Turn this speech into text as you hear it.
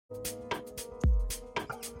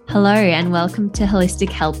Hello and welcome to Holistic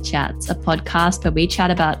Health Chats, a podcast where we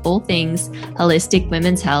chat about all things holistic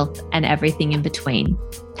women's health and everything in between.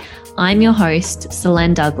 I'm your host,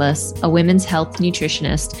 Selene Douglas, a women's health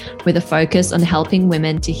nutritionist with a focus on helping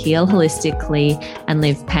women to heal holistically and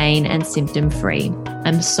live pain and symptom-free.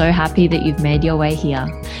 I'm so happy that you've made your way here.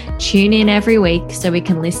 Tune in every week so we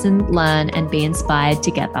can listen, learn, and be inspired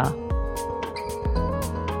together.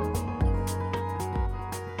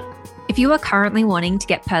 If you are currently wanting to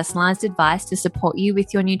get personalized advice to support you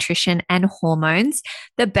with your nutrition and hormones,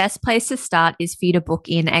 the best place to start is for you to book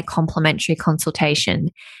in a complimentary consultation.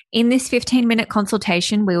 In this 15-minute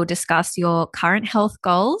consultation, we will discuss your current health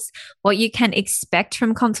goals, what you can expect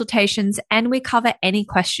from consultations, and we cover any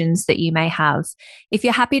questions that you may have. If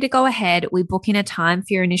you're happy to go ahead, we book in a time for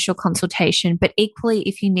your initial consultation, but equally,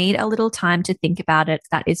 if you need a little time to think about it,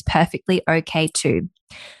 that is perfectly okay too.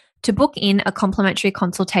 To book in a complimentary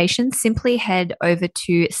consultation, simply head over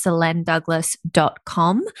to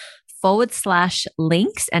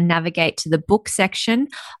selendouglas.com/links and navigate to the book section.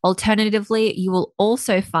 Alternatively, you will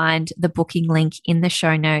also find the booking link in the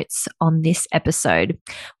show notes on this episode.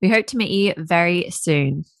 We hope to meet you very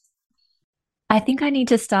soon. I think I need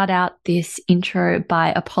to start out this intro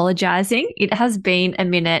by apologizing. It has been a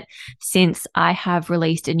minute since I have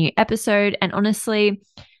released a new episode, and honestly,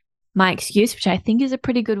 my excuse, which I think is a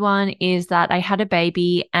pretty good one, is that I had a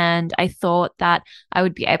baby and I thought that I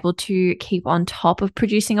would be able to keep on top of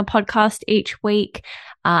producing a podcast each week.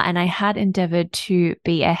 And I had endeavored to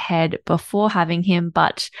be ahead before having him,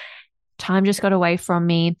 but time just got away from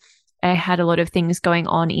me. I had a lot of things going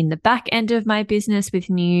on in the back end of my business with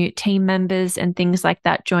new team members and things like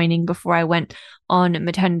that joining before I went on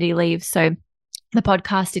maternity leave. So the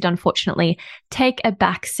podcast did unfortunately take a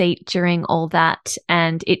back seat during all that,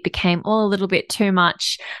 and it became all a little bit too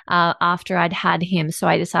much after I'd had him. So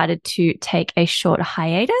I decided to take a short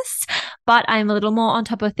hiatus, but I'm a little more on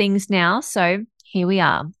top of things now. So here we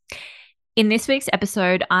are. In this week's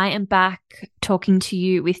episode, I am back talking to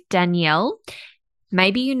you with Danielle.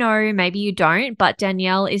 Maybe you know, maybe you don't, but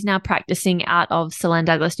Danielle is now practicing out of Selene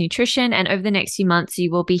Douglas Nutrition, and over the next few months,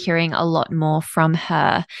 you will be hearing a lot more from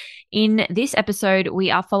her. In this episode, we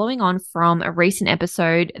are following on from a recent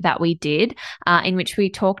episode that we did in which we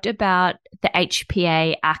talked about the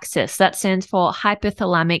HPA axis. That stands for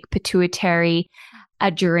hypothalamic pituitary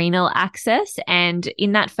adrenal axis. And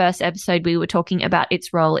in that first episode, we were talking about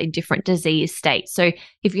its role in different disease states. So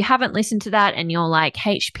if you haven't listened to that and you're like,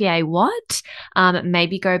 HPA what?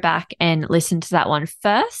 Maybe go back and listen to that one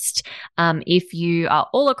first. If you are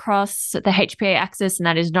all across the HPA axis and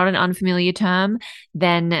that is not an unfamiliar term,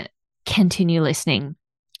 then continue listening.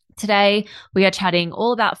 Today, we are chatting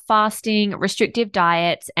all about fasting, restrictive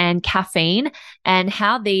diets, and caffeine and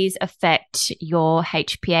how these affect your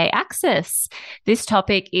HPA axis. This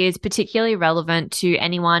topic is particularly relevant to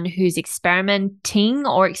anyone who's experimenting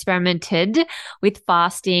or experimented with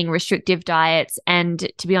fasting, restrictive diets,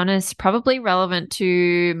 and to be honest, probably relevant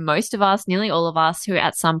to most of us, nearly all of us who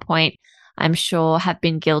at some point I'm sure have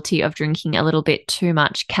been guilty of drinking a little bit too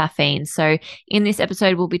much caffeine. So in this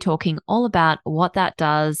episode, we'll be talking all about what that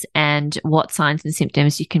does and what signs and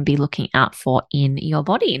symptoms you can be looking out for in your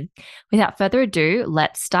body. Without further ado,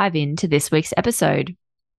 let's dive into this week's episode.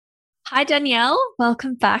 Hi, Danielle.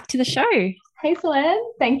 Welcome back to the show. Hey, Selene.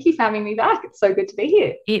 Thank you for having me back. It's so good to be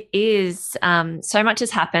here. It is. So much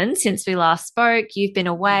has happened since we last spoke. You've been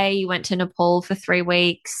away. You went to Nepal for 3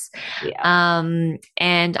 weeks. Yeah.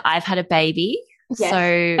 And I've had a baby. Yes.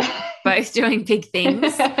 So both doing big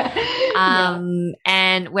things.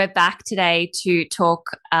 And we're back today to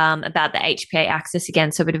talk about the HPA axis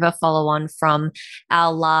again. So a bit of a follow on from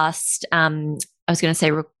our last,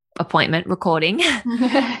 appointment recording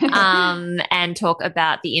and talk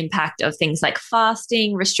about the impact of things like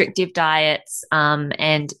fasting, restrictive diets,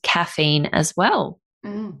 and caffeine as well.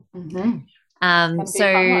 Mm-hmm.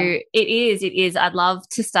 So it is. I'd love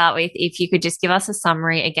to start with if you could just give us a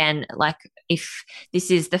summary again, like if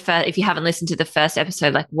this is if you haven't listened to the first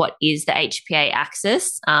episode, like what is the HPA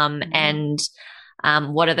axis, and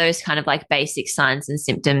what are those kind of like basic signs and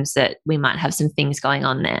symptoms that we might have some things going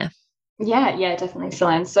on there? Yeah, definitely,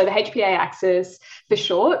 Selene. So the HPA axis for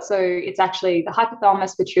short, so it's actually the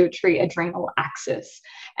hypothalamus pituitary adrenal axis.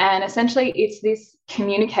 And essentially it's this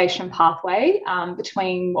communication pathway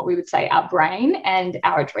between what we would say our brain and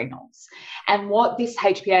our adrenals. And what this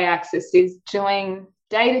HPA axis is doing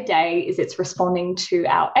day to day is it's responding to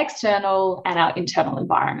our external and our internal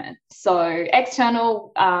environment. So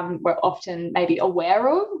external, we're often maybe aware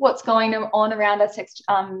of what's going on around us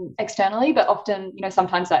externally, but often,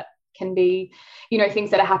 sometimes that can be,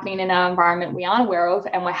 things that are happening in our environment we aren't aware of,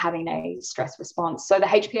 and we're having a stress response. So the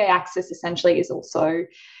HPA axis essentially is also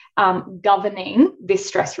governing this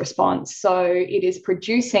stress response. So it is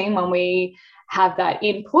producing, when we have that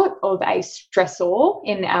input of a stressor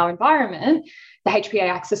in our environment, the HPA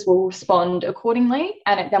axis will respond accordingly,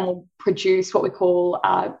 and it then will produce what we call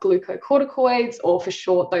glucocorticoids, or for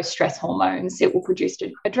short, those stress hormones. It will produce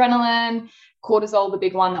adrenaline, cortisol, the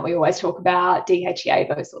big one that we always talk about,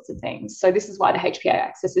 DHEA, those sorts of things. So this is why the HPA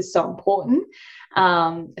axis is so important,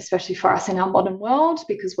 especially for us in our modern world,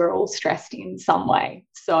 because we're all stressed in some way.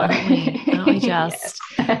 So aren't we just?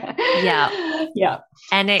 Yeah.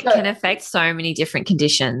 And it can affect so many different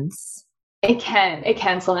conditions. It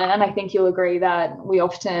can, Selene, and I think you'll agree that we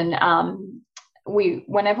often,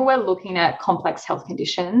 whenever we're looking at complex health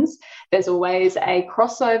conditions, there's always a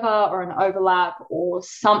crossover or an overlap or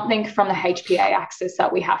something from the HPA axis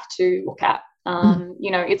that we have to look at.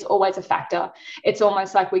 It's always a factor. It's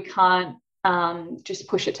almost like we can't just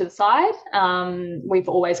push it to the side. We've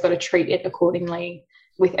always got to treat it accordingly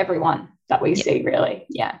with everyone that we see, really.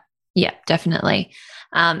 Yeah, definitely.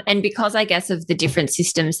 And because I guess of the different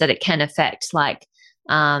systems that it can affect, like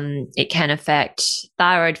it can affect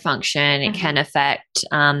thyroid function, it can affect,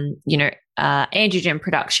 androgen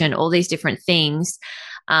production, all these different things.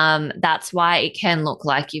 That's why it can look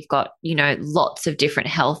like you've got, lots of different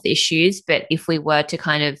health issues. But if we were to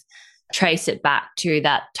kind of trace it back to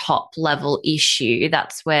that top level issue,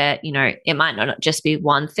 that's where, it might not just be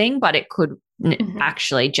one thing, but it could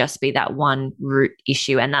actually just be that one root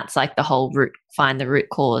issue. And that's like the whole find the root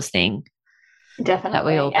cause thing. Definitely. That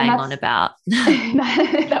we all bang on about.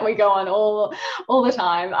 That we go on all the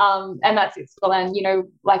time. And that's it. Well, and,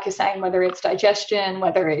 like you're saying, whether it's digestion,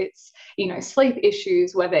 whether it's, sleep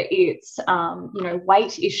issues, whether it's,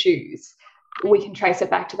 weight issues, we can trace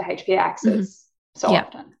it back to the HPA axis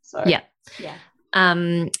often. So, yeah.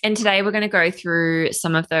 And today we're going to go through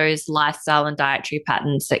some of those lifestyle and dietary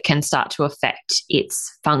patterns that can start to affect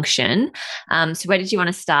its function. So where did you want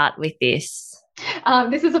to start with this?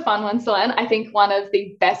 This is a fun one, Selene. I think one of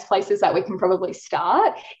the best places that we can probably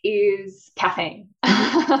start is caffeine.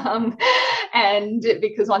 And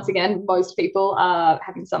because once again, most people are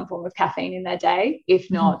having some form of caffeine in their day, if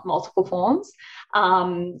not multiple forms.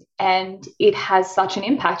 And it has such an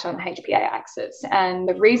impact on the HPA axis. And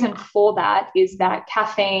the reason for that is that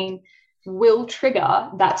caffeine will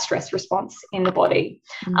trigger that stress response in the body.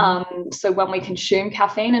 So when we consume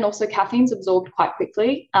caffeine, and also caffeine's absorbed quite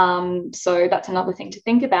quickly. So that's another thing to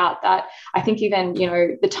think about, that I think even,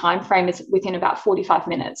 the time frame is within about 45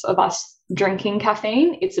 minutes of us drinking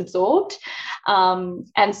caffeine, it's absorbed.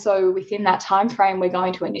 And so within that time frame, we're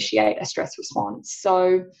going to initiate a stress response.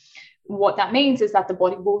 So what that means is that the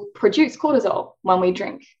body will produce cortisol when we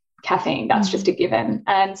drink caffeine. That's just a given.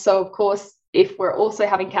 And so, of course, if we're also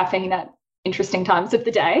having caffeine at interesting times of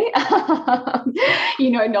the day,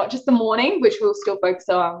 not just the morning, which we'll still focus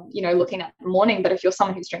on, looking at the morning, but if you're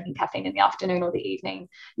someone who's drinking caffeine in the afternoon or the evening,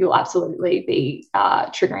 you'll absolutely be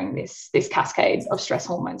triggering this cascade of stress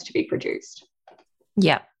hormones to be produced.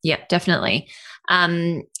 Yeah, definitely.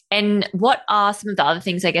 And what are some of the other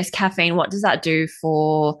things, I guess, caffeine, what does that do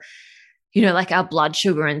for, like our blood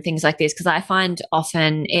sugar and things like this? Because I find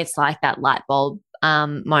often it's like that light bulb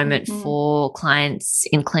moment for clients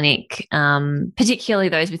in clinic, particularly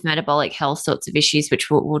those with metabolic health sorts of issues,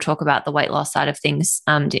 which we'll talk about the weight loss side of things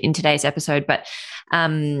in today's episode. But,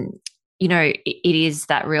 it is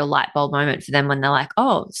that real light bulb moment for them when they're like,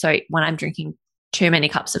 oh, so when I'm drinking too many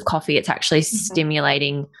cups of coffee, it's actually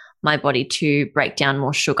stimulating my body to break down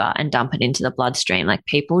more sugar and dump it into the bloodstream. Like,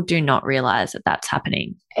 people do not realize that that's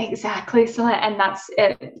happening. Exactly. So, and that's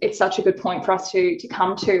it. It's such a good point for us to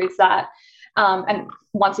come to, is that, and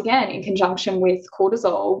once again, in conjunction with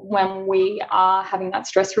cortisol, when we are having that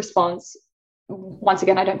stress response, once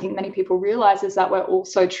again, I don't think many people realize is that we're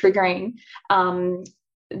also triggering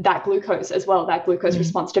that glucose as well, that glucose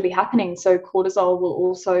response to be happening. So cortisol will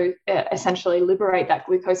also essentially liberate that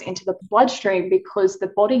glucose into the bloodstream, because the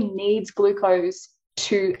body needs glucose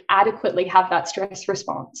to adequately have that stress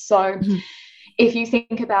response. So if you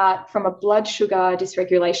think about from a blood sugar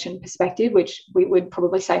dysregulation perspective, which we would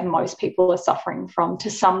probably say most people are suffering from to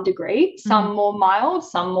some degree, some more mild,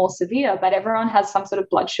 some more severe, but everyone has some sort of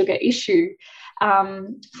blood sugar issue.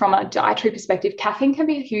 From a dietary perspective, caffeine can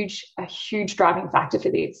be a huge driving factor for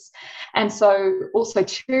this. And so also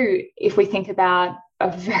too, if we think about a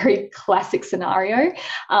very classic scenario,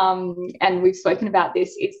 and we've spoken about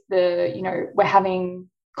this, it's we're having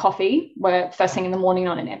coffee, we're first thing in the morning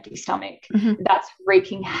on an empty stomach, that's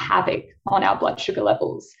wreaking havoc on our blood sugar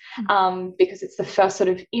levels, because it's the first sort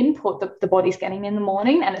of input that the body's getting in the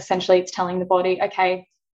morning, and essentially it's telling the body, okay,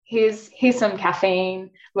 here's some caffeine,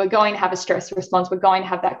 we're going to have a stress response, we're going to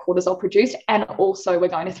have that cortisol produced, and also we're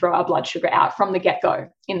going to throw our blood sugar out from the get-go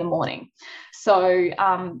in the morning. So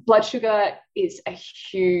blood sugar is a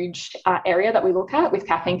huge area that we look at with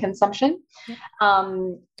caffeine consumption,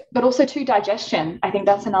 but also to digestion. I think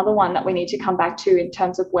that's another one that we need to come back to in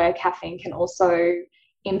terms of where caffeine can also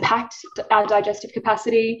impact our digestive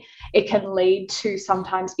capacity. It can lead to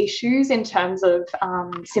sometimes issues in terms of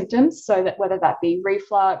symptoms, so that whether that be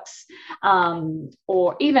reflux,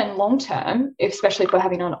 or even long term, especially if we're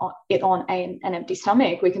having it on an empty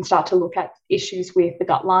stomach, we can start to look at issues with the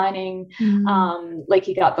gut lining,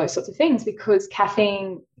 leaky gut, those sorts of things, because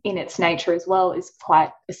caffeine in its nature as well is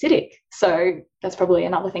quite acidic. So that's probably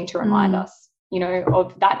another thing to remind us,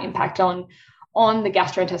 of that impact on the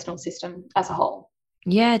gastrointestinal system as a whole.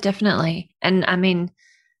 Yeah, definitely. And I mean,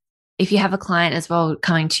 if you have a client as well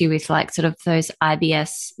coming to you with like sort of those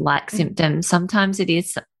IBS-like symptoms, sometimes it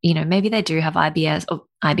is, maybe they do have IBS.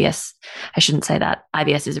 I shouldn't say that.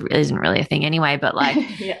 IBS isn't really a thing anyway, but like,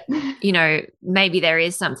 maybe there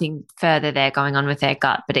is something further there going on with their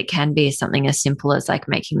gut, but it can be something as simple as like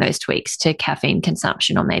making those tweaks to caffeine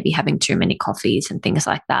consumption, or maybe having too many coffees and things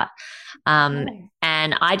like that.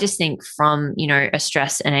 And I just think from, a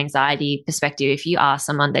stress and anxiety perspective, if you are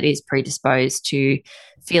someone that is predisposed to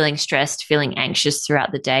feeling stressed, feeling anxious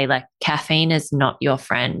throughout the day, like caffeine is not your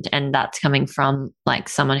friend. And that's coming from like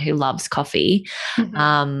someone who loves coffee.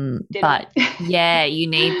 But yeah, you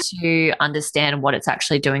need to understand what it's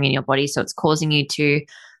actually doing in your body. So it's causing you to,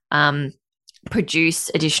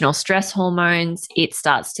 produce additional stress hormones. It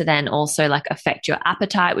starts to then also like affect your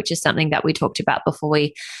appetite, which is something that we talked about before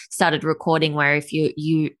we started recording, where if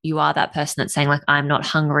you are that person that's saying like, I'm not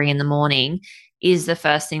hungry in the morning, is the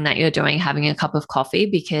first thing that you're doing having a cup of coffee,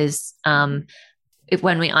 because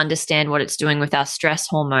when we understand what it's doing with our stress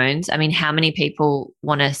hormones, I mean, how many people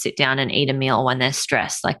want to sit down and eat a meal when they're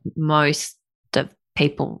stressed? Like most of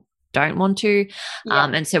people don't want to.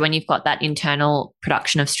 And so when you've got that internal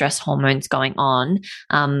production of stress hormones going on,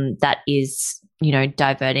 that is,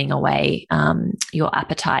 diverting away your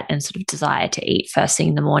appetite and sort of desire to eat first thing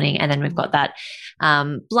in the morning. And then we've got that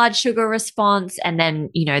blood sugar response. And then,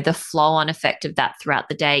 the flow on effect of that throughout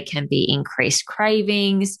the day can be increased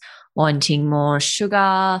cravings, wanting more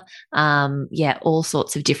sugar, all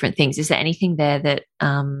sorts of different things. Is there anything there that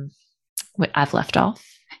I've left off?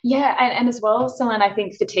 Yeah, and as well, Selene, I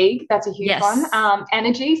think fatigue, that's a huge one.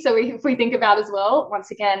 Energy. So if we think about as well, once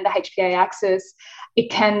again, the HPA axis, it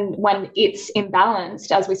can, when it's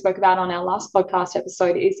imbalanced, as we spoke about on our last podcast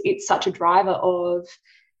episode, it's such a driver of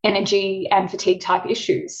energy and fatigue type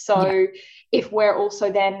issues. So if we're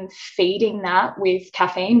also then feeding that with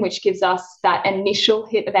caffeine, which gives us that initial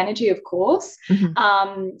hit of energy, of course,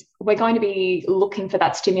 we're going to be looking for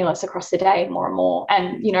that stimulus across the day more and more.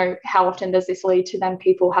 And, how often does this lead to then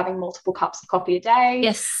people having multiple cups of coffee a day?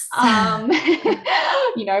 Yes.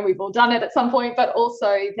 We've all done it at some point, but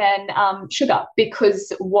also then sugar,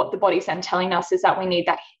 because what the body's then telling us is that we need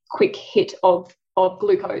that quick hit of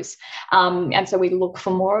glucose. And so we look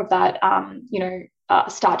for more of that,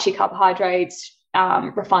 starchy carbohydrates,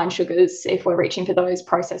 refined sugars, if we're reaching for those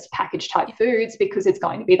processed packaged type foods, because it's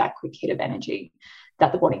going to be that quick hit of energy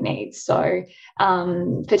that the body needs. So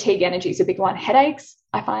fatigue energy is a big one. Headaches,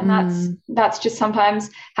 I find that's just sometimes,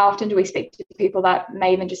 how often do we speak to people that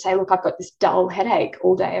may even just say, look, I've got this dull headache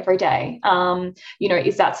all day, every day.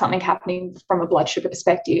 Is that something happening from a blood sugar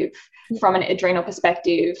perspective, from an adrenal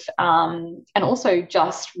perspective, and also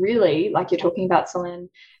just really, like you're talking about, Selene,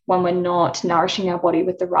 when we're not nourishing our body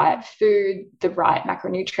with the right food, the right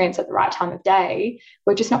macronutrients at the right time of day,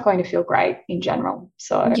 we're just not going to feel great in general.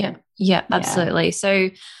 So yeah, absolutely. So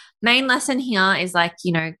main lesson here is like,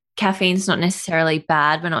 caffeine's not necessarily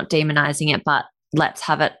bad. We're not demonizing it, but let's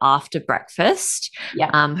have it after breakfast.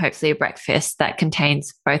 Hopefully a breakfast that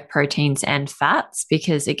contains both proteins and fats,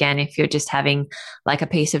 because again, if you're just having like a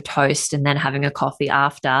piece of toast and then having a coffee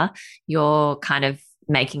after, you're kind of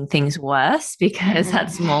making things worse, because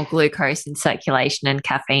that's more glucose in circulation, and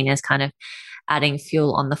caffeine is kind of adding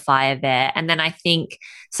fuel on the fire there. And then I think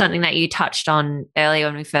something that you touched on earlier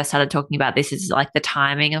when we first started talking about this is like the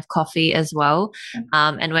timing of coffee as well.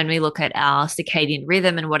 And when we look at our circadian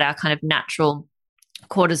rhythm and what our kind of natural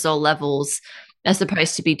cortisol levels as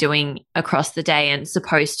opposed to be doing across the day, and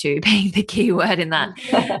supposed to being the key word in that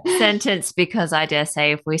sentence, because I dare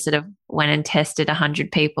say if we sort of went and tested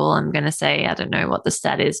 100 people, I'm going to say, I don't know what the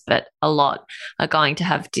stat is, but a lot are going to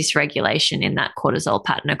have dysregulation in that cortisol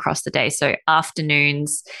pattern across the day. So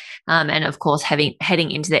afternoons, and of course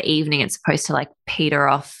heading into the evening, it's supposed to like peter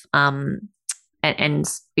off,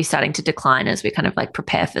 and be starting to decline as we kind of like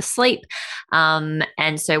prepare for sleep.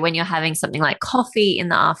 And so when you're having something like coffee in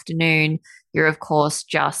the afternoon, you're of course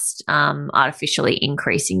just artificially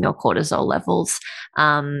increasing your cortisol levels.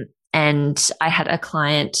 And I had a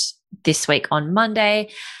client this week on Monday,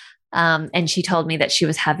 and she told me that she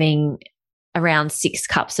was having around 6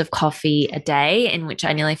 cups of coffee a day, in which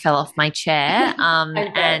I nearly fell off my chair.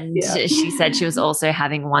 She said she was also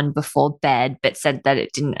having one before bed, but said that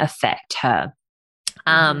it didn't affect her.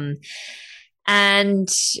 And,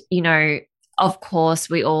 you know, of course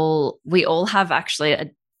we all have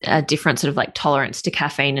actually a different sort of like tolerance to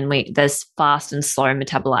caffeine, and there's fast and slow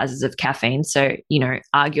metabolizers of caffeine. So, you know,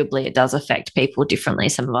 arguably it does affect people differently.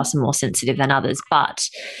 Some of us are more sensitive than others, but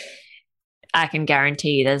I can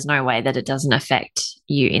guarantee you there's no way that it doesn't affect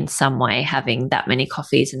you in some way, having that many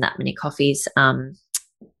coffees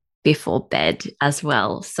before bed as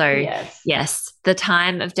well. So yes, the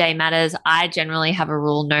time of day matters. I generally have a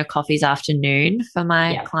rule, no coffees afternoon for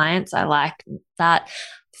my clients. I like that.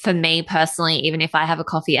 For me personally, even if I have a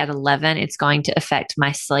coffee at 11, it's going to affect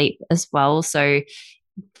my sleep as well. So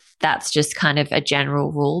that's just kind of a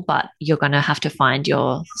general rule, but you're going to have to find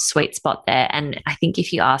your sweet spot there. And I think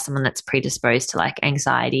if you are someone that's predisposed to like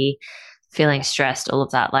anxiety, feeling stressed, all of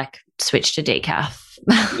that, like switch to decaf.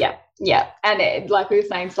 Yeah. And like we were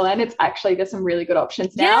saying, Selene, it's actually, there's some really good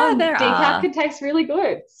options now. Yeah, there are. Decaf can taste really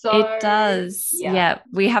good. So it does. Yeah.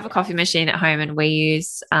 We have a coffee machine at home, and we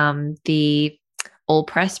use the All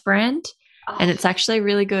Press brand, and it's actually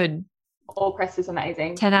really good. All Press is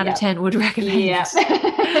amazing. 10 out of 10 would recommend. Yeah.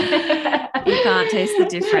 You can't taste the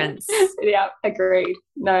difference. Yeah, agreed.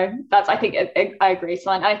 No, I think I agree,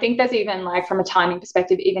 Selene. I think there's even like from a timing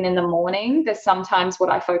perspective, even in the morning, there's sometimes what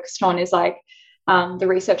I focused on is like, the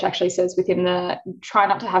research actually says try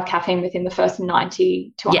not to have caffeine within the first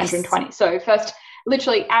 90 to 120. Yes. So first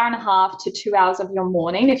literally hour and a half to 2 hours of your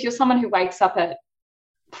morning. If you're someone who wakes up at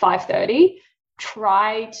 5:30,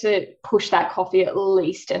 try to push that coffee at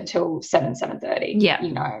least until 7:30. Yeah.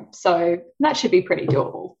 You know, so that should be pretty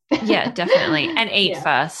doable. Yeah, definitely. And eat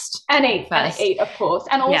first. And eat, of course.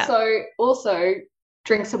 And also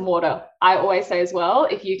drink some water. I always say as well,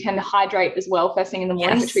 if you can hydrate as well first thing in the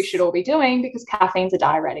morning, which we should all be doing, because caffeine's a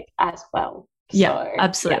diuretic as well. Yeah, so,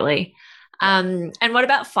 absolutely. Yeah. And what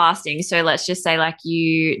about fasting? So let's just say like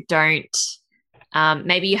you don't,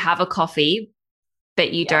 maybe you have a coffee,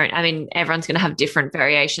 but you don't, I mean, everyone's going to have different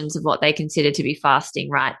variations of what they consider to be fasting,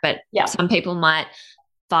 right? But some people might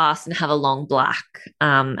fast and have a long black,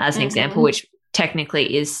 as an example, which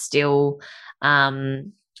technically is still,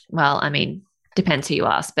 well, I mean, depends who you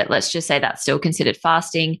ask, but let's just say that's still considered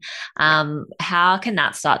fasting. How can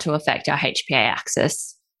that start to affect our HPA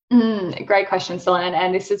axis? Great question, Selene.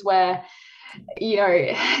 And this is where, you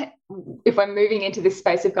know, if we're moving into this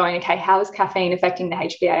space of going, okay, how is caffeine affecting the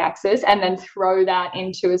HPA axis? And then throw that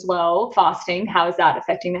into as well, fasting, how is that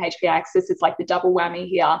affecting the HPA axis? It's like the double whammy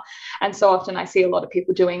here. And so often I see a lot of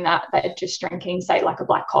people doing that. They're just drinking, say, like a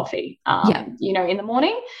black coffee, you know, in the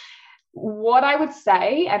morning. What I would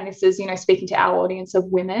say, and this is, you know, speaking to our audience of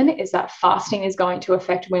women, is that fasting is going to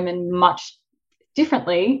affect women much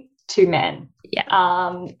differently to men.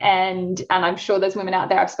 Yeah. And I'm sure there's women out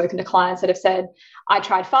there, I've spoken to clients that have said, I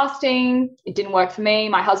tried fasting, it didn't work for me.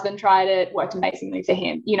 My husband tried it, worked amazingly for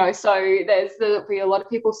him. You know, so there'll be a lot of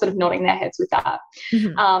people sort of nodding their heads with that.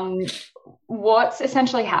 Mm-hmm. What's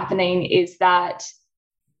essentially happening is that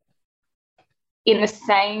in the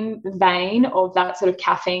same vein of that sort of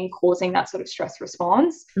caffeine causing that sort of stress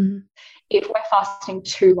response, if we're fasting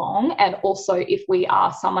too long, and also if we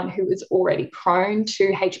are someone who is already prone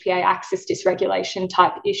to HPA axis dysregulation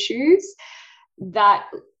type issues, that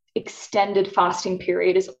extended fasting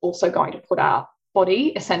period is also going to put our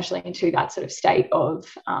body essentially into that sort of state of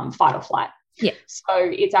fight or flight. Yeah. So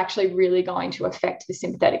it's actually really going to affect the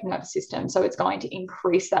sympathetic nervous system. So it's going to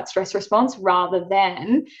increase that stress response rather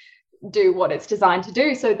than do what it's designed to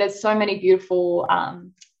do. So there's so many beautiful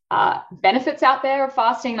benefits out there of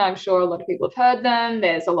fasting. I'm sure a lot of people have heard them.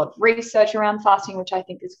 There's a lot of research around fasting, which I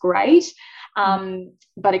think is great.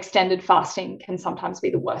 But extended fasting can sometimes be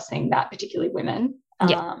the worst thing that particularly women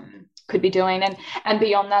could be doing. And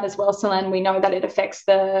beyond that as well, Selene, we know that it affects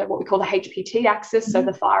what we call the HPT axis, so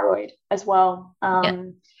the thyroid as well.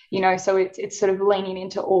 So it's sort of leaning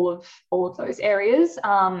into all of those areas.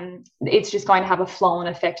 It's just going to have a flow-on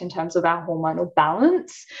effect in terms of our hormonal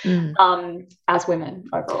balance as women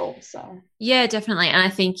overall. So yeah, definitely. And I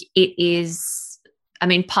think it is, I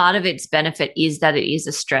mean, part of its benefit is that it is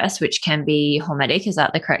a stress, which can be hormetic. Is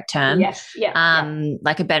that the correct term? Yes. Yeah.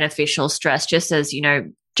 Like a beneficial stress, just as,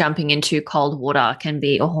 jumping into cold water can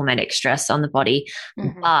be a hormetic stress on the body.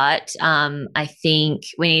 But I think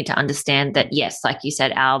we need to understand that, yes, like you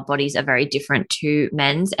said, our bodies are very different to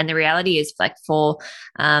men's. And the reality is, like, for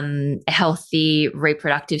a healthy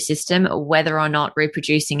reproductive system, whether or not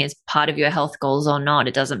reproducing is part of your health goals or not,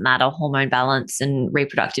 it doesn't matter. Hormone balance and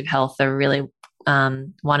reproductive health are really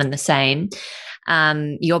one and the same.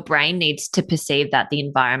 Your brain needs to perceive that the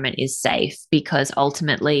environment is safe, because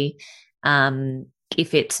ultimately,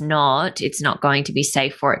 if it's not going to be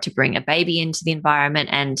safe for it to bring a baby into the environment.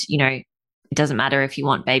 And, it doesn't matter if you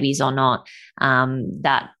want babies or not.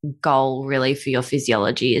 That goal really for your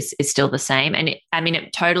physiology is still the same. And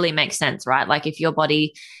it totally makes sense, right? Like, if your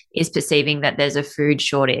body is perceiving that there's a food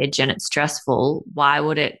shortage and it's stressful, why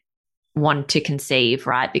would it want to conceive,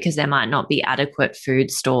 right? Because there might not be adequate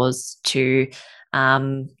food stores to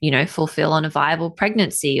fulfill on a viable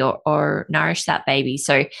pregnancy or nourish that baby.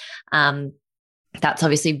 So that's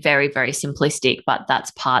obviously very, very simplistic, but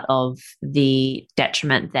that's part of the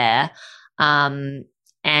detriment there. And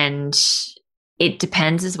it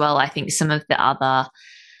depends as well. I think some of the other,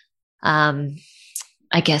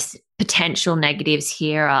 I guess, potential negatives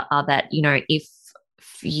here are that, if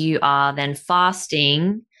you are then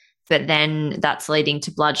fasting, but then that's leading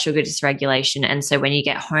to blood sugar dysregulation. And so when you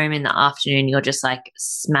get home in the afternoon, you're just like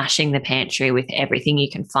smashing the pantry with everything you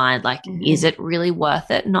can find. Like, is it really worth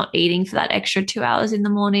it not eating for that extra 2 hours in the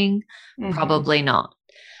morning? Probably not.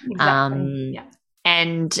 Exactly. Yeah.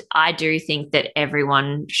 And I do think that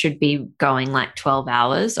everyone should be going like 12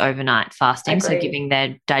 hours overnight fasting. So giving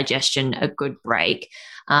their digestion a good break.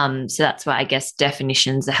 So that's why I guess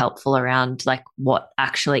definitions are helpful around like what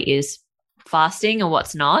actually is fasting or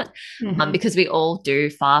what's not, because we all do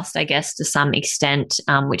fast, I guess, to some extent,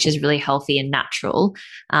 which is really healthy and natural.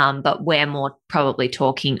 But we're more probably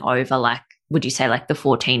talking over, like, would you say like the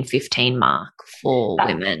 14, 15 mark for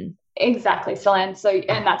women? Exactly, Selene. So,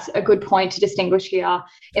 and that's a good point to distinguish here.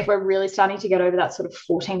 If we're really starting to get over that sort of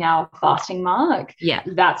 14-hour fasting mark,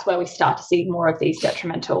 that's where we start to see more of these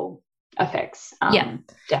detrimental effects.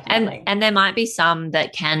 Definitely. And there might be some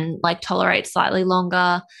that can like tolerate slightly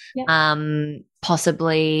longer,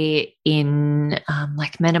 possibly in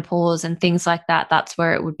like menopause and things like that. That's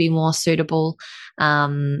where it would be more suitable.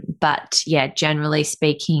 But yeah, generally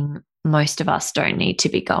speaking, most of us don't need to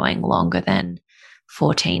be going longer than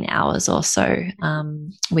 14 hours or so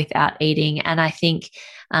without eating. And I think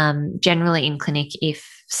generally in clinic, if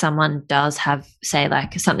someone does have, say,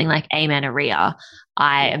 like something like amenorrhea,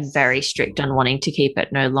 I am very strict on wanting to keep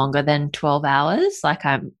it no longer than 12 hours. Like,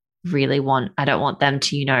 I don't want them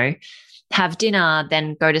to, have dinner,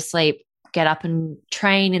 then go to sleep, get up and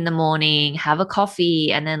train in the morning, have a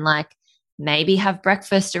coffee, and then like maybe have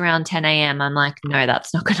breakfast around 10 a.m. I'm like, no,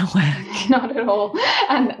 that's not going to work. Not at all.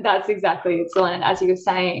 And that's exactly it, Selene. As you were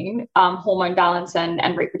saying, hormone balance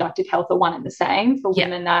and reproductive health are one and the same for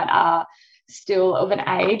women that are still of an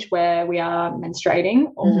age where we are menstruating,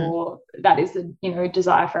 or that is the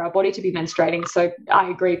desire for our body to be menstruating. So I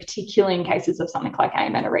agree, particularly in cases of something like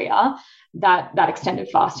amenorrhea, that extended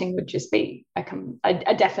fasting would just be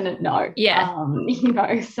a definite no.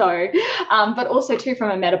 But also too,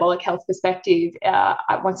 from a metabolic health perspective,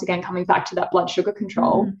 once again coming back to that blood sugar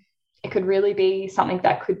control, it could really be something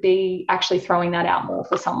that could be actually throwing that out more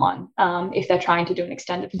for someone if they're trying to do an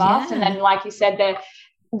extended fast. And then, like you said,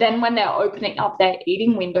 then when they're opening up their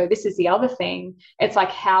eating window, this is the other thing. It's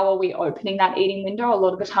like, how are we opening that eating window? A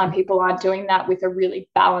lot of the time people aren't doing that with a really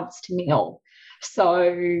balanced meal.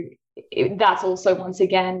 So that's also, once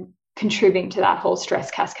again, contributing to that whole stress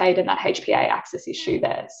cascade and that HPA axis issue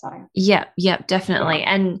there. So yeah, definitely.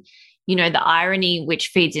 And the irony, which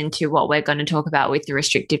feeds into what we're going to talk about with the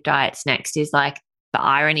restrictive diets next, is like the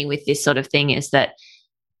irony with this sort of thing is that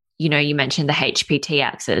you mentioned the HPT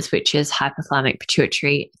axis, which is hypothalamic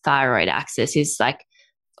pituitary thyroid axis, is like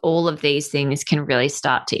all of these things can really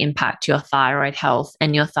start to impact your thyroid health.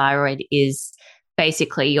 And your thyroid is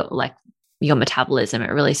basically your metabolism.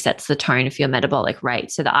 It really sets the tone of your metabolic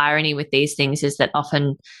rate. So the irony with these things is that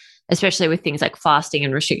often, especially with things like fasting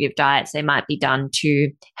and restrictive diets, they might be done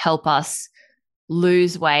to help us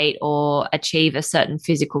lose weight or achieve a certain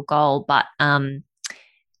physical goal, but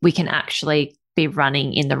we can actually be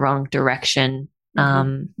running in the wrong direction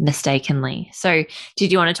mistakenly. So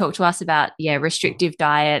did you want to talk to us about, restrictive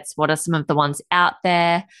diets? What are some of the ones out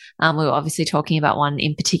there? We were obviously talking about one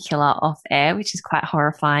in particular off air, which is quite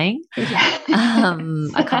horrifying.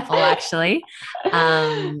 A couple actually.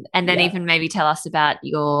 And then even maybe tell us about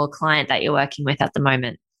your client that you're working with at the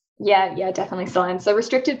moment. Yeah, definitely, Celine. So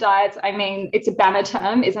restrictive diets, I mean, it's a banner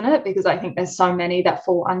term, isn't it? Because I think there's so many that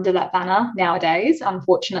fall under that banner nowadays,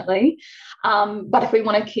 unfortunately. But if we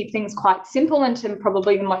want to keep things quite simple and to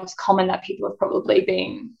probably the most common that people have probably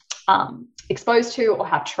been exposed to or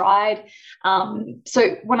have tried.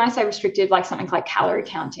 So when I say restrictive, like something like calorie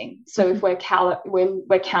counting. So if we're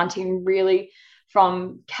counting really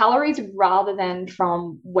from calories rather than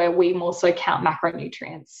from where we more so count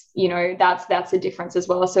macronutrients, that's a difference as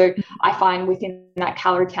well. So I find within that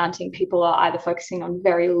calorie counting, people are either focusing on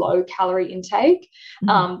very low calorie intake,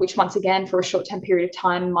 which once again, for a short-term period of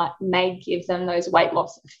time may give them those weight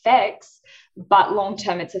loss effects, but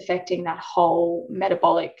long-term it's affecting their whole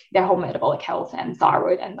metabolic health and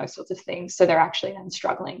thyroid and those sorts of things. So they're actually then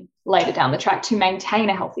struggling later down the track to maintain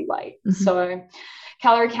a healthy weight. So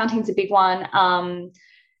calorie counting is a big one.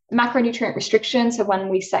 Macronutrient restriction. So when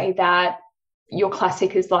we say that, your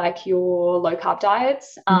classic is like your low carb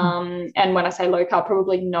diets. And when I say low carb,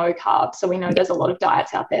 probably no carb. So we know there's a lot of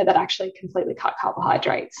diets out there that actually completely cut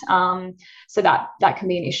carbohydrates. So that can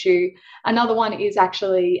be an issue. Another one is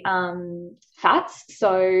actually fats.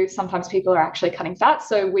 So sometimes people are actually cutting fats.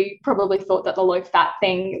 So we probably thought that the low fat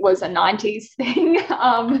thing was a 90s thing.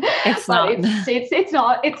 It's not. It's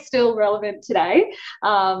not. It's still relevant today.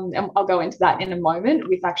 And I'll go into that in a moment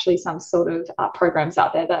with actually some sort of programs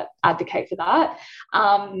out there that advocate for that.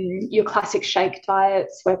 Your classic shake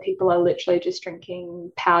diets where people are literally just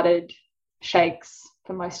drinking powdered shakes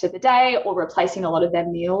for most of the day or replacing a lot of their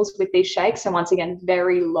meals with these shakes. So once again,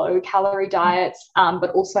 very low calorie diets,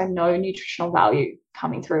 but also no nutritional value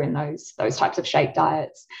coming through in those types of shake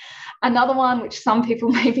diets. Another one, which some people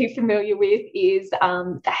may be familiar with, is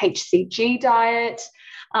the HCG diet.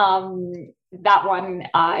 That one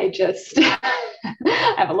I just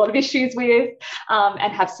have a lot of issues with,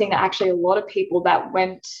 and have seen actually a lot of people that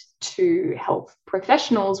went to health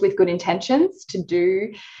professionals with good intentions to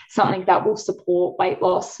do something that will support weight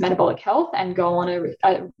loss, metabolic health, and go on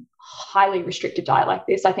a highly restricted diet like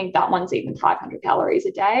this. I think that one's even 500 calories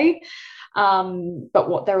a day. But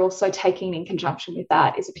what they're also taking in conjunction with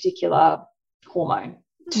that is a particular hormone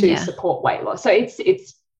to support weight loss. So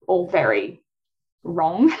it's all very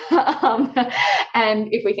wrong.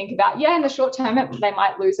 And if we think about, in the short term, they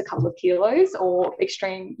might lose a couple of kilos or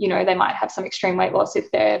extreme, they might have some extreme weight loss if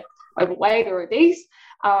they're overweight or obese.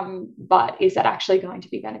 But is that actually going to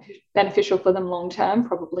be beneficial for them long term?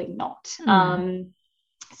 Probably not.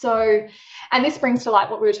 So, and this brings to light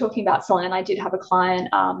what we were talking about, Celine. I did have a client,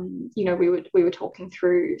 we were talking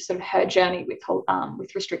through sort of her journey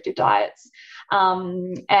with restrictive diets.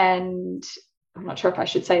 And I'm not sure if I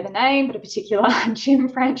should say the name, but a particular gym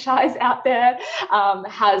franchise out there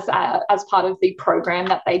has, as part of the program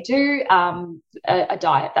that they do, a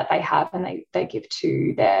diet that they have and they give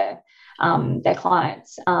to their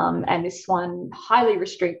clients. And this one highly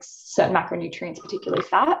restricts certain macronutrients, particularly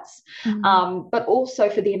fats, but also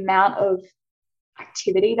for the amount of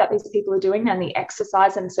activity that these people are doing and the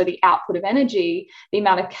exercise, and so the output of energy, the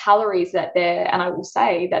amount of calories that and I will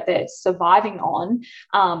say that they're surviving on,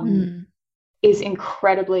 is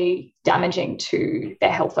incredibly damaging to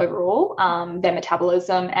their health overall, their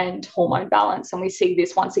metabolism and hormone balance. And we see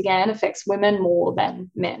this once again affects women more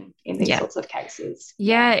than men in these sorts of cases.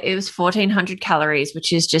 Yeah, it was 1,400 calories,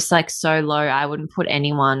 which is just like so low. I wouldn't put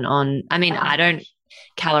anyone on. I mean, I don't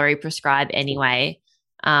calorie prescribe anyway.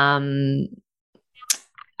 I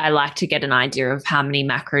like to get an idea of how many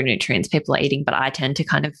macronutrients people are eating, but I tend to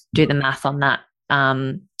kind of do the math on that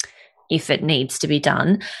if it needs to be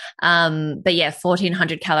done. But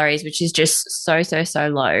 1,400 calories, which is just so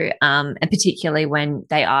low. And particularly when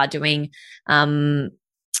they are doing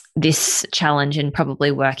this challenge and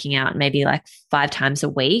probably working out maybe like 5 times a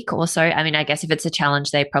week or so. I mean, I guess if it's a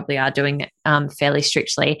challenge, they probably are doing it fairly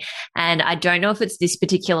strictly. And I don't know if it's this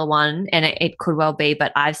particular one, and it could well be,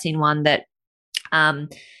 but I've seen one that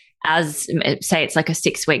as say it's like a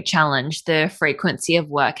 6-week challenge, the frequency of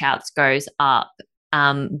workouts goes up.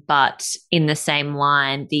 But in the same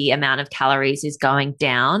line, the amount of calories is going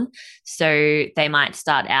down. So they might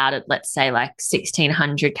start out at, let's say, like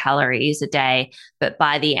 1,600 calories a day, but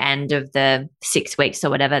by the end of the 6 weeks or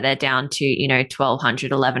whatever, they're down to,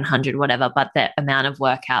 1,200, 1,100, whatever. But the amount of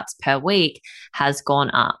workouts per week has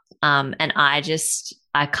gone up. And I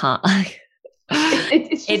can't.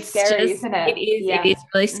 It's just scary, isn't it? It is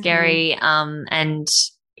really scary. And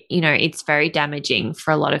it's very damaging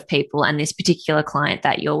for a lot of people. And this particular client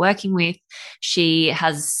that you're working with, she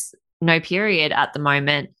has no period at the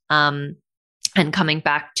moment. And coming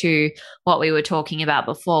back to what we were talking about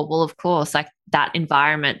before, well, of course, like that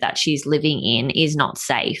environment that she's living in is not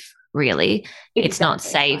safe, really. Exactly. It's not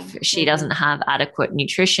safe. She doesn't have adequate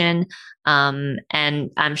nutrition.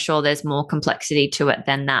 And I'm sure there's more complexity to it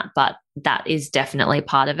than that, but that is definitely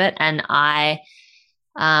part of it. And I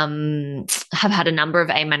have had a number of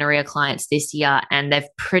amenorrhea clients this year, and they've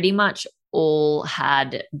pretty much all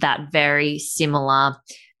had that very similar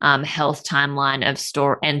health timeline of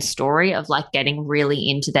story of like getting really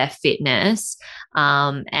into their fitness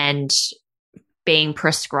and being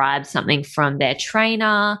prescribed something from their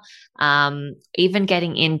trainer, even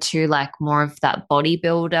getting into like more of that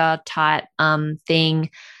bodybuilder type thing.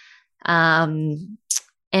 And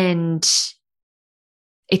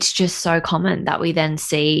it's just so common that we then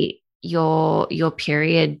see your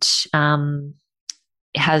period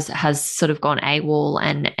has sort of gone AWOL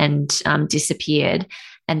and disappeared.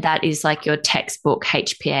 And that is like your textbook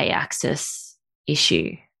HPA axis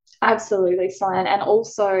issue. Absolutely, Cyan. And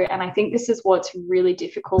also, and I think this is what's really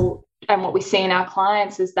difficult and what we see in our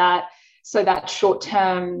clients is that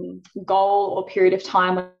short-term goal or period of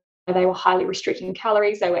time where they were highly restricting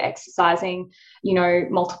calories, they were exercising,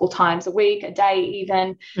 multiple times a week, a day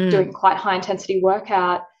even, doing quite high intensity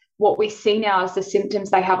workout. What we see now is the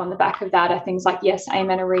symptoms they have on the back of that are things like, yes,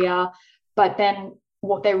 amenorrhea, but then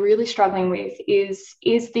what they're really struggling with is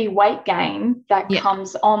the weight gain that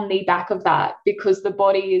comes on the back of that, because the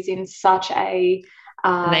body is in such a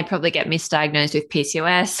and they probably get misdiagnosed with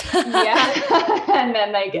PCOS. And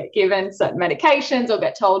then they get given certain medications or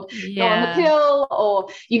get told go on the pill, or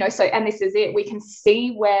so, and this is it. We can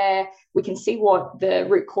see what the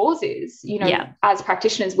root cause is, as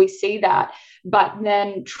practitioners we see that, but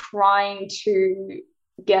then trying to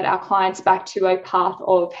get our clients back to a path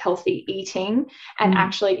of healthy eating and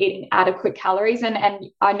actually eating adequate calories. And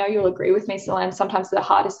I know you'll agree with me, Celine, sometimes the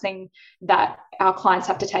hardest thing that our clients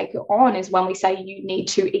have to take on is when we say you need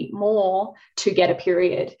to eat more to get a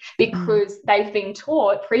period, because they've been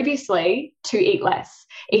taught previously to eat less,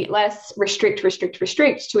 restrict to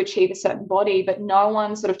achieve a certain body, but no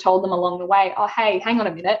one sort of told them along the way, oh, hey, hang on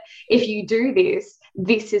a minute, if you do this,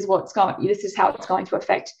 this is how it's going to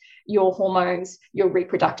affect your hormones, your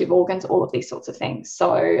reproductive organs, all of these sorts of things.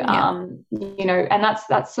 So, and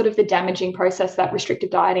that's sort of the damaging process that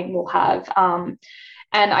restrictive dieting will have.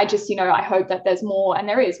 And I just, I hope that there's more, and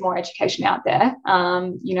there is more education out there,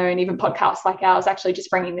 and even podcasts like ours actually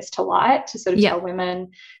just bringing this to light to sort of tell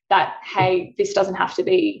women that, hey, this doesn't have to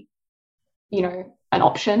be, an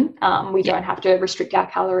option. We don't have to restrict our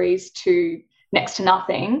calories to next to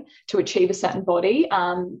nothing to achieve a certain body.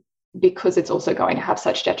 Because it's also going to have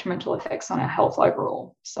such detrimental effects on our health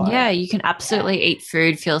overall. So you can absolutely eat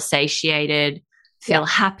food, feel satiated, feel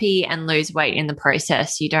happy, and lose weight in the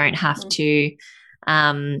process. You don't have to,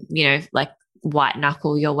 like white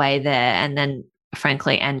knuckle your way there and then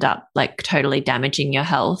frankly end up like totally damaging your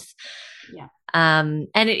health. Yeah. And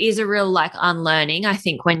it is a real like unlearning. I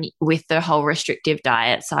think with the whole restrictive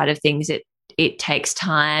diet side of things, it takes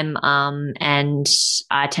time, and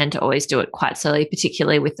I tend to always do it quite slowly,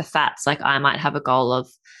 particularly with the fats. Like I might have a goal of,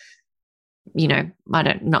 not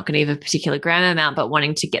going to give a particular gram amount, but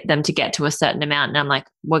wanting to get them to get to a certain amount. And I'm like,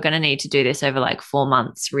 we're going to need to do this over like 4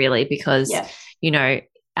 months really, because,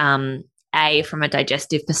 from a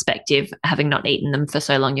digestive perspective, having not eaten them for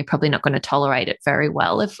so long, you're probably not going to tolerate it very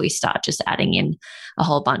well if we start just adding in a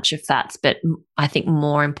whole bunch of fats. But I think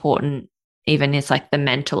more important even is like the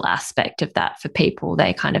mental aspect of that for people.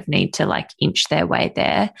 They kind of need to like inch their way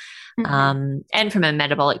there. And from a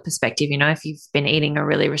metabolic perspective, if you've been eating a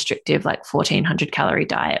really restrictive, like 1,400 calorie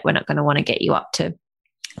diet, we're not going to want to get you up to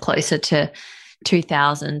closer to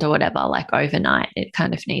 2,000 or whatever, like overnight. It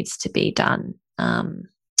kind of needs to be done,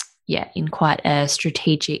 in quite a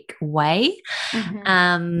strategic way. But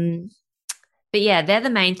they're the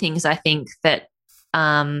main things I think that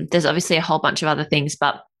there's obviously a whole bunch of other things,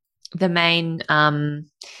 but the main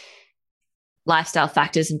lifestyle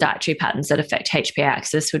factors and dietary patterns that affect HPA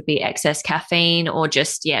axis would be excess caffeine, or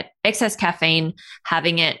just, excess caffeine,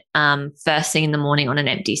 having it first thing in the morning on an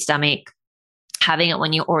empty stomach, having it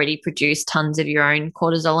when you already produce tons of your own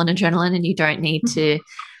cortisol and adrenaline and you don't need to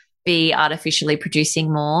be artificially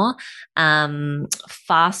producing more,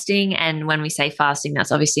 fasting. And when we say fasting,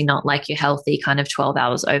 that's obviously not like your healthy kind of 12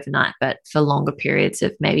 hours overnight, but for longer periods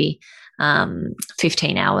of maybe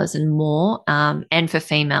 15 hours and more, and for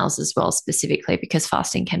females as well, specifically because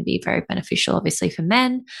fasting can be very beneficial, obviously, for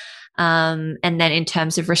men. And then in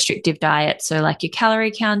terms of restrictive diet, so like your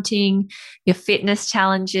calorie counting, your fitness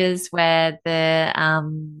challenges where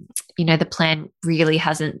the plan really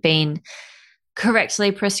hasn't been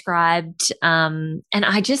correctly prescribed. And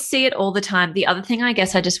I just see it all the time. The other thing I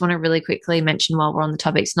guess I just want to really quickly mention while we're on the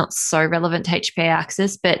topic, it's not so relevant to HPA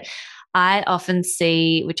Axis, but I often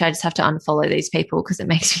see, which I just have to unfollow these people because it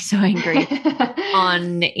makes me so angry,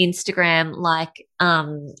 on Instagram, like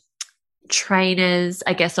trainers,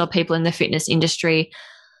 I guess, or people in the fitness industry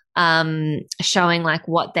showing like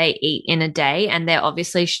what they eat in a day, and they're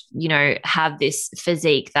obviously have this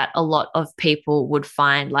physique that a lot of people would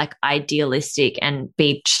find like idealistic and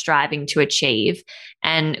be striving to achieve.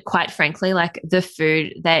 And quite frankly, like the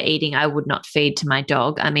food they're eating, I would not feed to my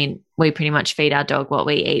dog. I mean, we pretty much feed our dog what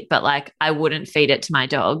we eat, but like I wouldn't feed it to my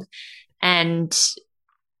dog. And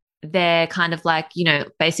they're kind of like,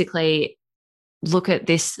 basically look at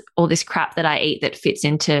all this crap that I eat that fits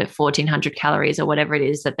into 1,400 calories or whatever it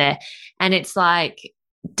is and it's like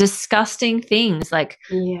disgusting things like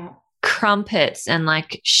crumpets and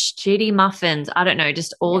like shitty muffins. I don't know,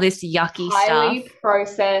 just all this yucky highly stuff.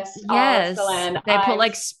 Processed. Yes. They put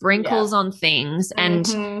like sprinkles on things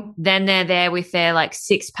and then they're there with their like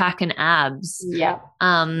 6-pack and abs.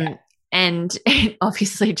 And it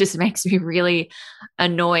obviously just makes me really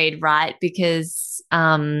annoyed, right? Because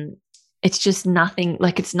it's just nothing,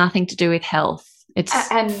 like it's nothing to do with health.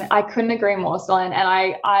 And I couldn't agree more, Celine.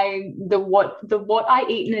 And the what I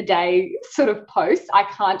eat in a day sort of post, I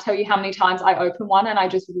can't tell you how many times I open one and I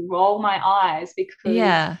just roll my eyes because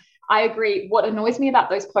I agree. What annoys me about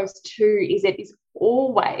those posts too is it is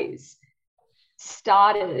always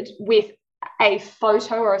started with a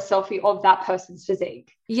photo or a selfie of that person's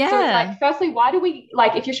physique. Yeah. So it's like, firstly, why do we,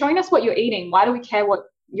 like, if you're showing us what you're eating, why do we care what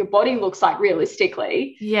your body looks like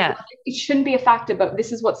realistically? Yeah. It shouldn't be a factor, but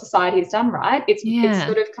this is what society has done, right? It's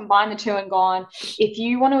sort of combined the two and gone, if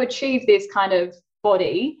you want to achieve this kind of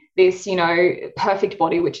body, this, perfect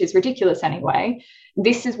body, which is ridiculous anyway,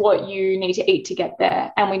 this is what you need to eat to get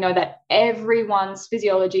there. And we know that everyone's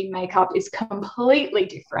physiology makeup is completely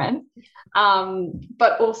different.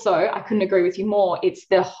 But also, I couldn't agree with you more. It's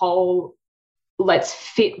the whole, let's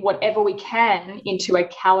fit whatever we can into a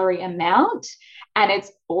calorie amount. And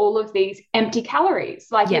it's all of these empty calories.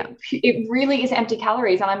 Like it really is empty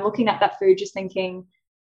calories. And I'm looking at that food just thinking,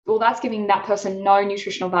 well, that's giving that person no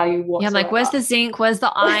nutritional value whatsoever. Yeah, I'm like, where's the zinc? Where's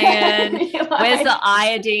the iron? Where's the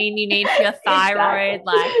iodine you need for your thyroid?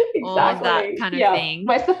 Like all of that kind of thing.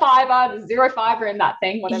 Where's the fiber? There's zero fiber in that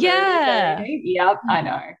thing, whatever it is. Yep, I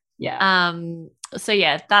know. Yeah. So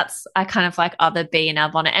that's I kind of like other B in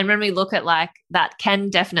our bonnet. And when we look at like that can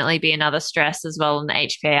definitely be another stress as well. And the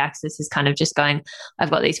HPA axis is kind of just going,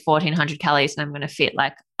 I've got these 1,400 calories and I'm going to fit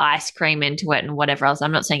like ice cream into it and whatever else.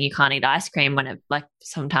 I'm not saying you can't eat ice cream like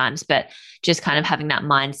sometimes, but just kind of having that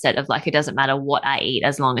mindset of like, it doesn't matter what I eat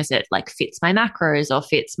as long as it like fits my macros or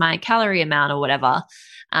fits my calorie amount or whatever.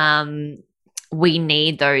 We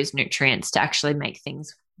need those nutrients to actually make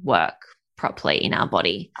things work properly in our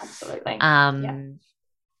body. Absolutely.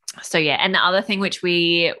 So and the other thing which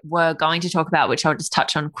we were going to talk about, which I'll just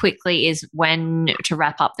touch on quickly, is when to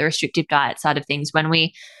wrap up the restrictive diet side of things. When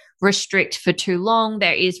we restrict for too long,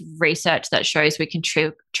 there is research that shows we can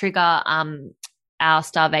trigger our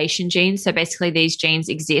starvation genes. So basically these genes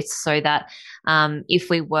exist so that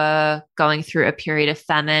if we were going through a period of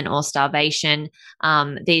famine or starvation,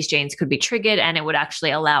 these genes could be triggered and it would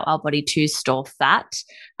actually allow our body to store fat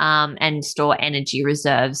and store energy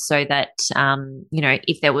reserves so that,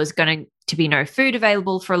 if there was going to be no food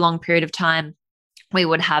available for a long period of time, we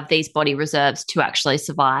would have these body reserves to actually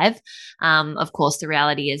survive. Of course, the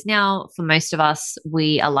reality is now for most of us,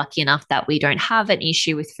 we are lucky enough that we don't have an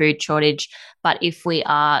issue with food shortage. But if we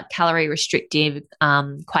are calorie restrictive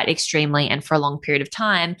quite extremely and for a long period of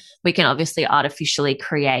time, we can obviously artificially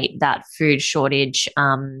create that food shortage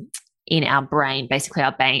in our brain. Basically,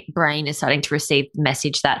 our brain is starting to receive the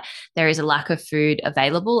message that there is a lack of food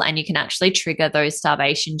available, and you can actually trigger those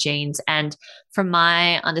starvation genes. And from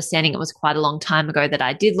my understanding, it was quite a long time ago that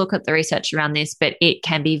I did look at the research around this, but it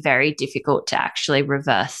can be very difficult to actually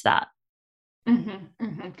reverse that. And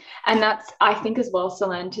that's, I think as well,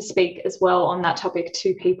 Celine, to speak as well on that topic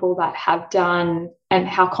to people that have done, and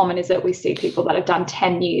how common is it we see people that have done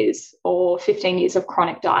 10 years or 15 years of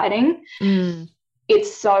chronic dieting.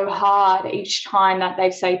 It's so hard each time that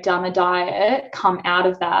they've, say, done a diet, come out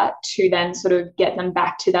of that, to then sort of get them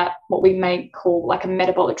back to that, what we may call like a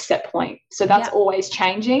metabolic set point. So that's always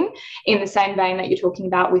changing, in the same vein that you're talking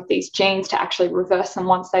about with these genes, to actually reverse them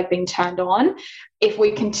once they've been turned on. If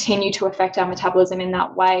we continue to affect our metabolism in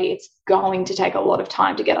that way, it's going to take a lot of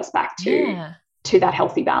time to get us back to to that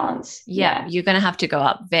healthy balance. Yeah. You're going to have to go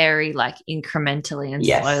up very like incrementally and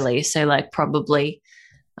slowly. So like probably,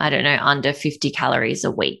 I don't know, under 50 calories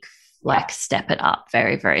a week, like step it up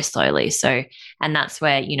very, very slowly. So, and that's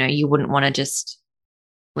where, you know, you wouldn't want to just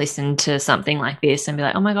listen to something like this and be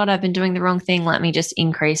like, oh my God, I've been doing the wrong thing. Let me just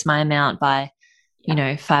increase my amount by, you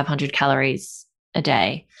know, 500 calories a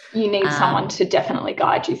day. You need someone to definitely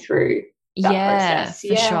guide you through that process.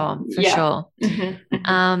 For sure.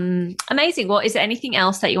 Mm-hmm. Amazing. Well, is there anything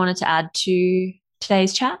else that you wanted to add to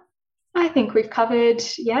today's chat? I think we've covered,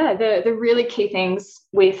 the really key things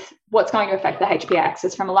with what's going to affect the HPA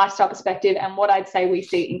axis from a lifestyle perspective, and what I'd say we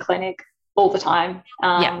see in clinic all the time.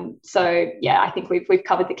 So I think we've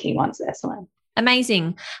covered the key ones there, Selene.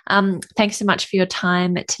 Amazing. Thanks so much for your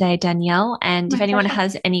time today, Danielle. And if anyone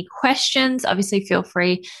has any questions, obviously feel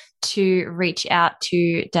free to reach out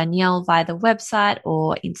to Danielle via the website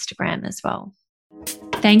or Instagram as well.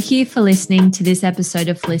 Thank you for listening to this episode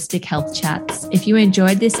of Holistic Health Chats. If you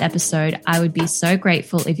enjoyed this episode, I would be so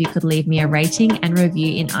grateful if you could leave me a rating and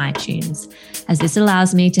review in iTunes, as this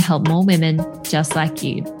allows me to help more women just like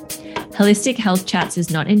you. Holistic Health Chats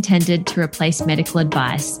is not intended to replace medical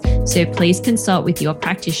advice, so please consult with your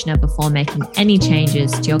practitioner before making any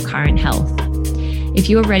changes to your current health. If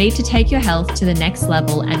you are ready to take your health to the next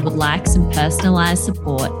level and would like some personalized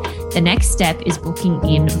support, the next step is booking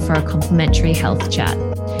in for a complimentary health chat.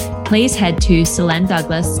 Please head to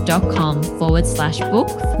selendouglas.com/book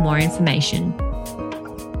for more information.